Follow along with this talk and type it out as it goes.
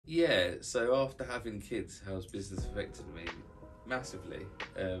Yeah, so after having kids, how's business affected me? Massively.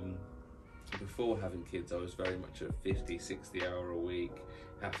 Before having kids, I was very much a 50, 60 hour a week,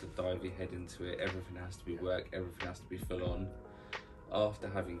 have to dive your head into it, everything has to be work, everything has to be full on. After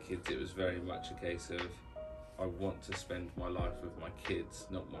having kids, it was very much a case of, I want to spend my life with my kids,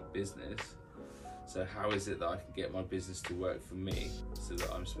 not my business. So how is it that I can get my business to work for me so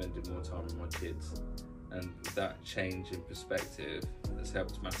that I'm spending more time with my kids? And that change in perspective has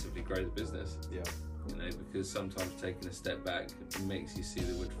helped massively grow the business. Yeah. You know, because sometimes taking a step back makes you see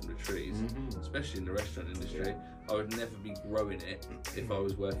the wood from the trees, especially in the restaurant industry. Yeah. I would never be growing it if I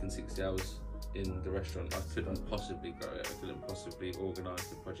was working 60 hours in the restaurant. I couldn't possibly grow it. I couldn't possibly organise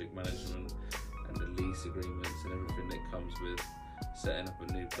the project management and the lease agreements and everything that comes with setting up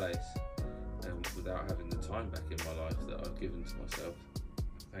a new place without having the time back in my life that I've given to myself,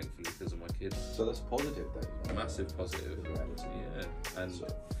 thankfully, because of my kids. So that's positive then. A massive positive. Reality. Yeah,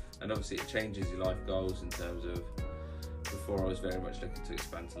 and obviously it changes your life goals in terms of, before I was very much looking to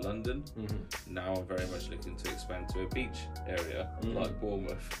expand to London. Now I'm very much looking to expand to a beach area like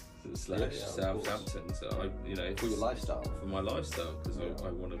Bournemouth / Southampton. So I, you know, for your lifestyle, for my lifestyle, because I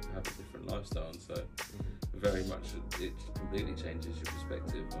want to have a different lifestyle, and so very much it completely changes your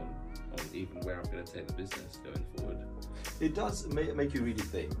perspective on even where I'm going to take the business going forward. It does make you really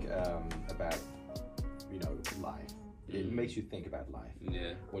think about, you know, life. It makes you think about life.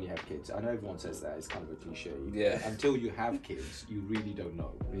 Yeah. When you have kids, I know everyone says that, it's kind of a cliche. Yeah. Until you have kids, you really don't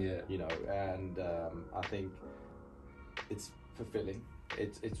know. Yeah. You know, and I think it's fulfilling.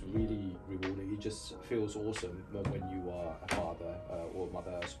 It's really rewarding. It just feels awesome when you are a father or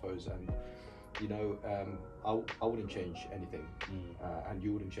mother, I suppose. And you know, I wouldn't change anything, and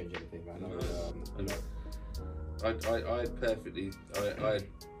you wouldn't change anything. I know. You know, I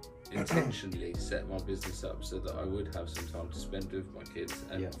intentionally set my business up so that I would have some time to spend with my kids,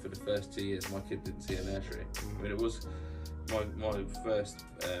 and for the first 2 years my kid didn't see a nursery. I mean, it was my first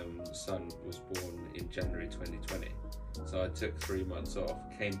son was born in January 2020, so I took 3 months off,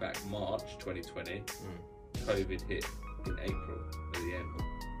 came back March 2020. COVID hit in April at the end,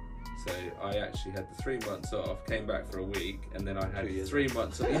 so I actually had the 3 months off, came back for a week, and then I had 3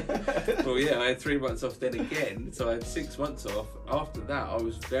 months off. Well, yeah, I had 3 months off then again, so I had 6 months off. After that, I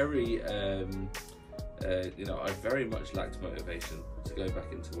was very, you know, I very much lacked motivation to go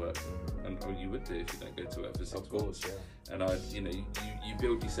back into work, and you would do if you don't go to work for 6 months. And I, you know, you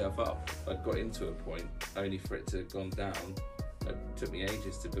build yourself up. I got into a point only for it to have gone down. It took me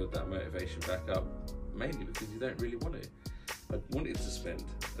ages to build that motivation back up, mainly because you don't really want to. I wanted to spend,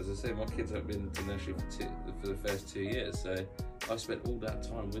 as I say, my kids haven't been to nursery for the first 2 years, so I spent all that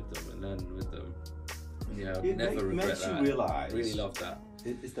time with them and learning with them. Yeah, I never regret makes that. You realise, really love that.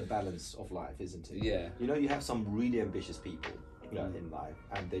 It's the balance of life, isn't it? Yeah. You know, you have some really ambitious people in life,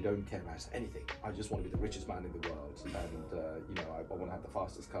 and they don't care about anything. I just want to be the richest man in the world, and you know, I want to have the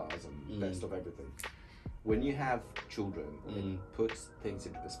fastest cars and best of everything. When you have children, it puts things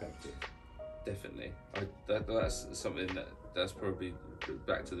into perspective. Definitely. That's something that's probably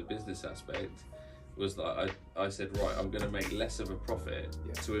back to the business aspect, was that I said, right, I'm going to make less of a profit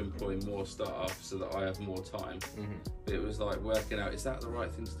to employ more staff so that I have more time. But it was like working out, is that the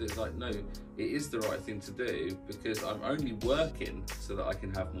right thing to do? It's like, no, it is the right thing to do, because I'm only working so that I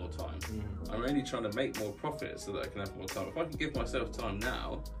can have more time. I'm only trying to make more profit so that I can have more time. If I can give myself time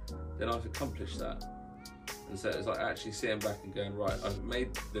now, then I've accomplished that. And so it's like actually sitting back and going, right, I've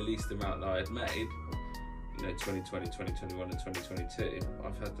made the least amount that I had made, you know, 2020, 2021 and 2022.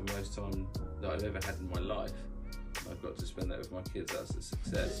 I've had the most time that I've ever had in my life. I've got to spend that with my kids. That's a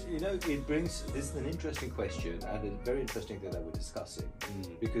success. You know, this is an interesting question and a very interesting thing that we're discussing,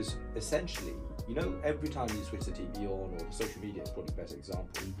 because essentially, you know, every time you switch the TV on, or the social media is probably a better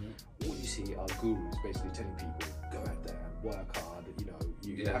example, all you see are gurus basically telling people, go out there and work hard, you know,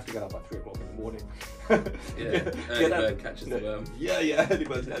 you have to get up at 3 o'clock in the morning. Early bird catches the worm.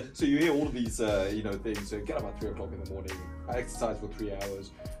 So you hear all of these, you know, things. So get up at 3 o'clock in the morning, I exercise for 3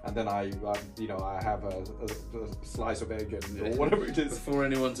 hours, and then I have a slice of egg and or whatever it is. Before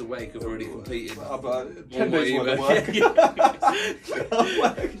anyone's awake, I've already completed 10 days worth of work.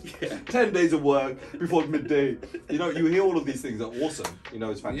 10 days of work before midday. You know, you hear all of these things are awesome. You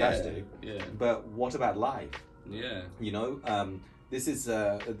know, it's fantastic. But what about life? Yeah. You know, this is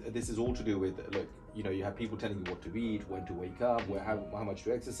all to do with, look, you know, you have people telling you what to eat, when to wake up, how much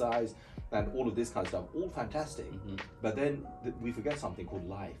to exercise, and all of this kind of stuff. All fantastic. But then we forget something called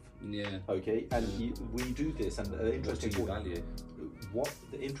life. Yeah. Okay. And we do this, and the interesting value. What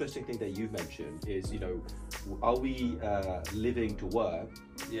the interesting thing that you've mentioned is, you know, are we living to work,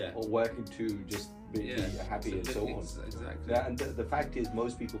 or working to just be happy and so on? Exactly. Yeah, and the fact is,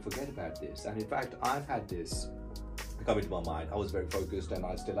 most people forget about this. And in fact, I've had this come into my mind. I was very focused, and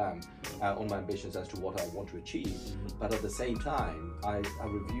I still am, on my ambitions as to what I want to achieve. But at the same time, I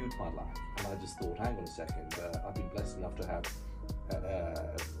reviewed my life, and I just thought, hang on a second, I've been blessed enough to have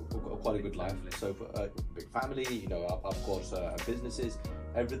quite a good life. So for a big family, you know, I've got businesses,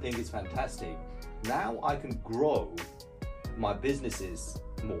 everything is fantastic. Now I can grow my businesses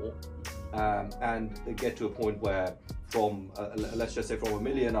more, and get to a point where from let's just say from $1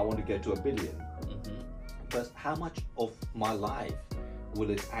 million I want to get to $1 billion. But how much of my life will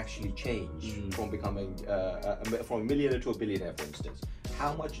it actually change from becoming from $1 million to $1 billionaire, for instance?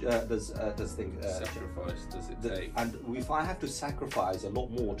 How much does things sacrifice does it take? And if I have to sacrifice a lot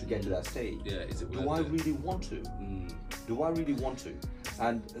more to get to that stage, is it do I really want to? Do I really want to?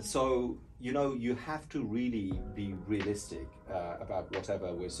 And so, you know, you have to really be realistic about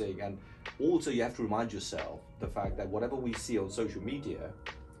whatever we're seeing, and also you have to remind yourself the fact that whatever we see on social media,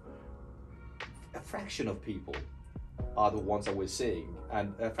 a fraction of people are the ones that we're seeing,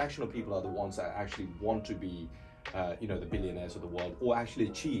 and a fraction of people are the ones that actually want to be you know, the billionaires of the world, or actually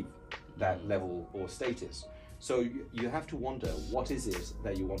achieve that level or status. So you have to wonder, what is it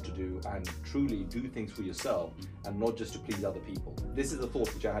that you want to do, and truly do things for yourself, and not just to please other people. This is a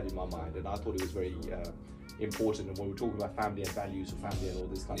thought which I had in my mind, and I thought it was very important. And when we're talking about family and values of family and all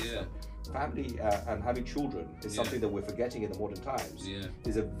this kind of stuff, family and having children is something that we're forgetting in the modern times.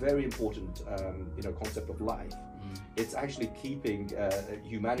 Is a very important you know, concept of life. It's actually keeping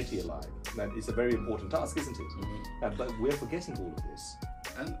humanity alive, and it's a very important task, isn't it? But we're forgetting all of this.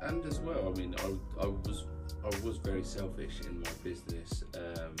 And as well, I mean, I was very selfish in my business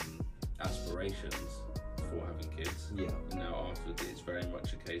aspirations before having kids. Now after, it's very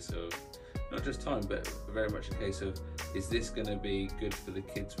much a case of not just time, but very much a case of, is this going to be good for the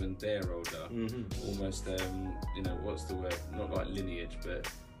kids when they're older? Almost, you know, what's the word? Not like lineage, but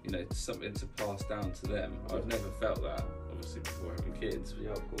you know, something to pass down to them. I've never felt that, obviously, before having kids.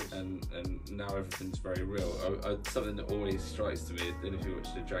 Of course. And now everything's very real. Something that always strikes to me, I don't know if you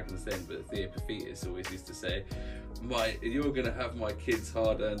watched The Dragon's Den, but Thea Paphitis always used to say, you're going to have my kids'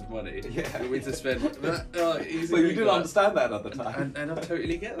 hard-earned money. You're going to spend that. But you didn't understand that at the time. And I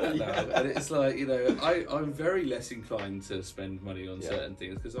totally get that now. And it's like, you know, I'm very less inclined to spend money on certain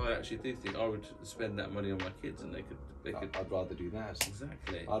things, because I actually do think I would spend that money on my kids, and they could. I'd rather do that.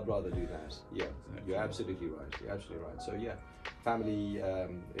 Exactly. I'd rather do that. You're absolutely right. You're absolutely right. So family,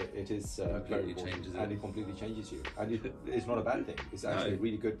 it is very important, and it completely changes you. And it's not a bad thing. It's actually a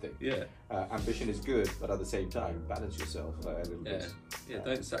really good thing. Ambition is good, but at the same time, balance yourself a little bit.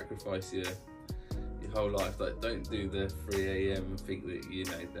 Don't sacrifice your whole life. Like, don't do the 3 a.m. and think that, you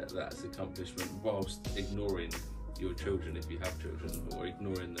know, that's accomplishment whilst ignoring your children, if you have children, or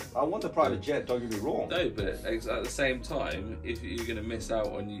ignoring them. I want the private jet, don't get me wrong. No, but at the same time, if you're going to miss out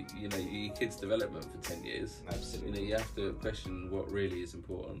on you know, your kids' development for 10 years, absolutely, you know, you have to question what really is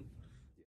important.